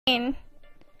Dance.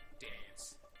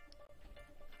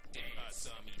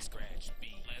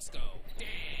 Let's go.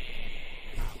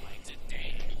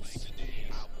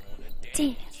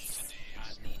 Dance.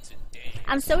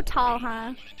 I'm so tall,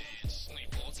 huh?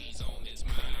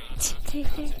 Do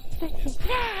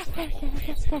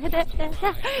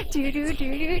do do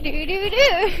do do do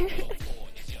do.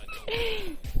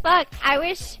 Fuck, I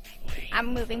wish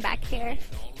I'm moving back here.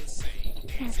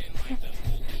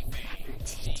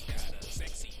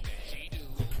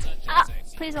 Oh,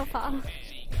 please don't fall.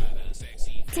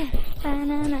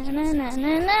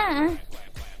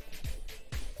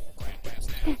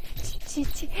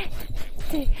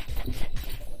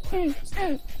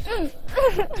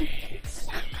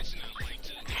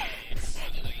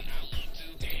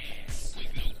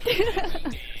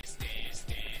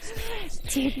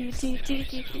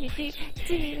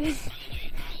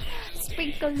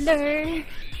 Sprinkler.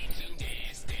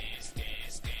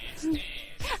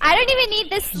 I don't even need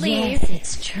this sleeve. Yes,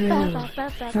 it's true.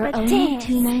 For only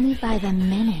 $2.95 a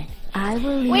minute, I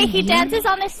will leave. Wait, he dances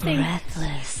on this thing.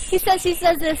 Breathless. He says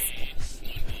this.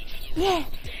 Yeah,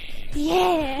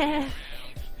 yeah.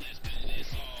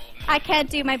 I can't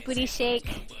do my booty shake.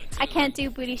 I can't do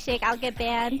booty shake. I'll get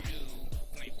banned.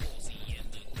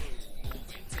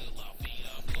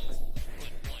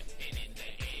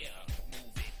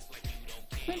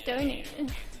 I'm doing it.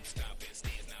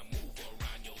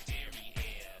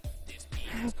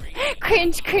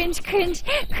 Cringe, cringe, cringe,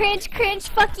 cringe, cringe,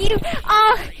 fuck you.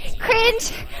 Oh,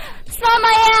 cringe. Smell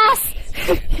my ass.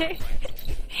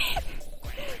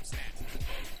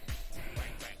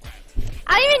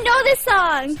 I don't even know this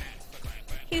song.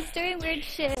 He's doing weird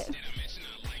shit.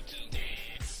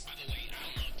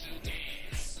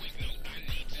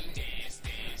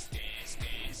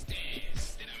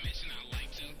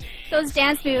 Those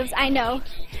dance moves, I know.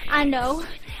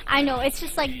 It's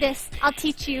just like this. I'll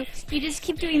teach you. You just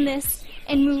keep doing this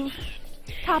and move.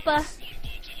 Kappa.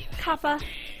 Kappa.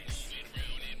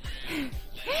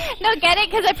 No, get it?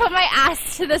 Because I put my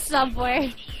ass to the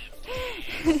subway.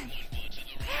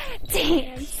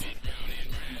 Dance.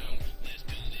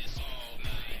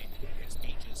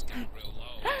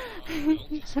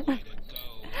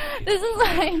 This is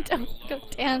why I don't go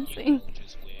dancing.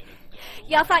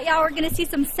 Y'all thought y'all were gonna see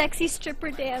some sexy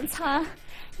stripper dance, huh?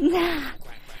 Nah,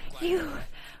 you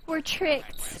were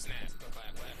tricked.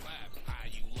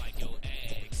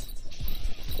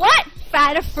 What?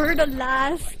 Fata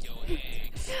fertilized.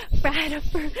 Fata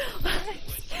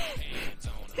fertilized.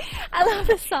 I love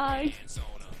the song.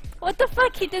 What the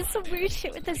fuck? He did some weird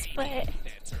shit with his foot.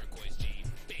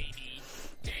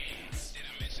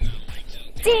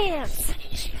 Dance.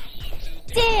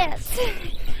 Dance.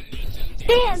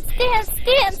 Dance, dance,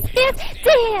 dance, dance,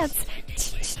 dance.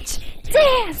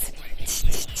 Dance!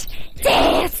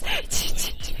 Dance!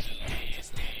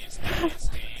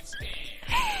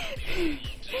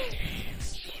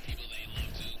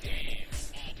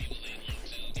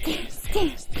 Dance,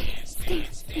 dance, dance,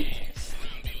 dance, dance.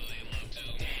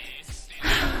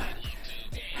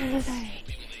 I'm sorry.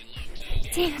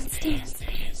 Dance, dance,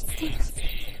 dance, dance.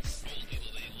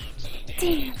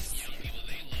 Dance.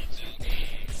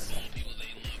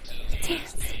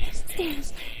 Dance,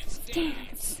 dance,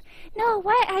 dance. No,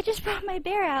 what? I just brought my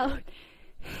bear out.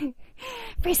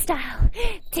 Freestyle.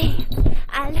 Dance.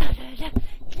 I love it. Dance.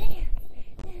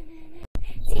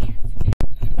 Dance.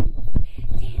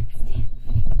 Dance. Dance.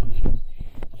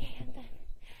 Okay, I'm done.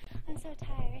 I'm so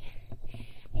tired.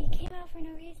 You came out for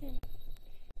no reason.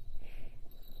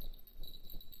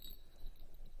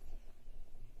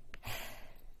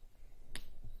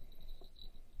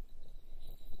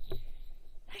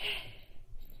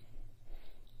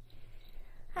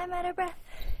 I'm out of breath.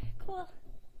 Cool.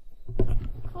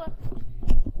 Cool.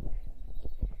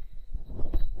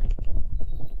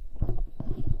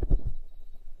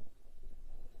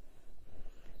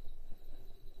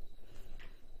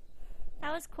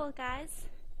 That was cool, guys.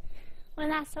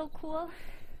 Wasn't that so cool?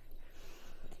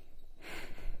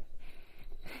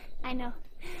 I know.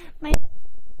 My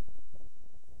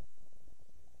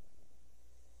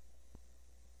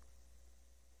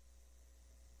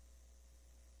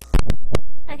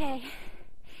Okay.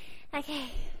 Okay.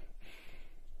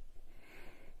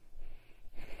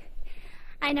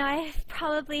 I know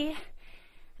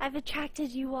I've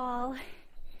attracted you all.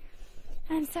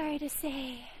 I'm sorry to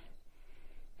say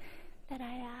that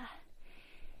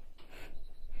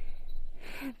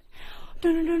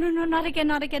No, not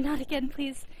again,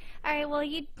 please. Alright, well,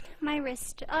 my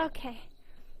wrist. Okay.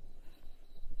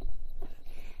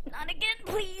 Not again,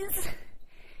 please.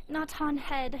 Not on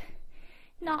head.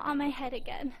 Not on my head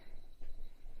again.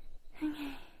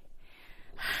 Okay.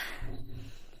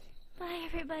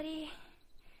 everybody.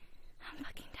 I'm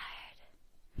fucking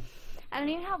tired. I don't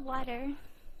even have water.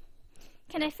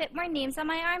 Can I fit more names on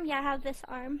my arm? Yeah, I have this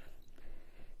arm.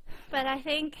 But I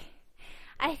think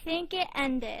it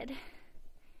ended.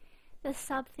 The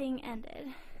sub thing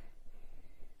ended.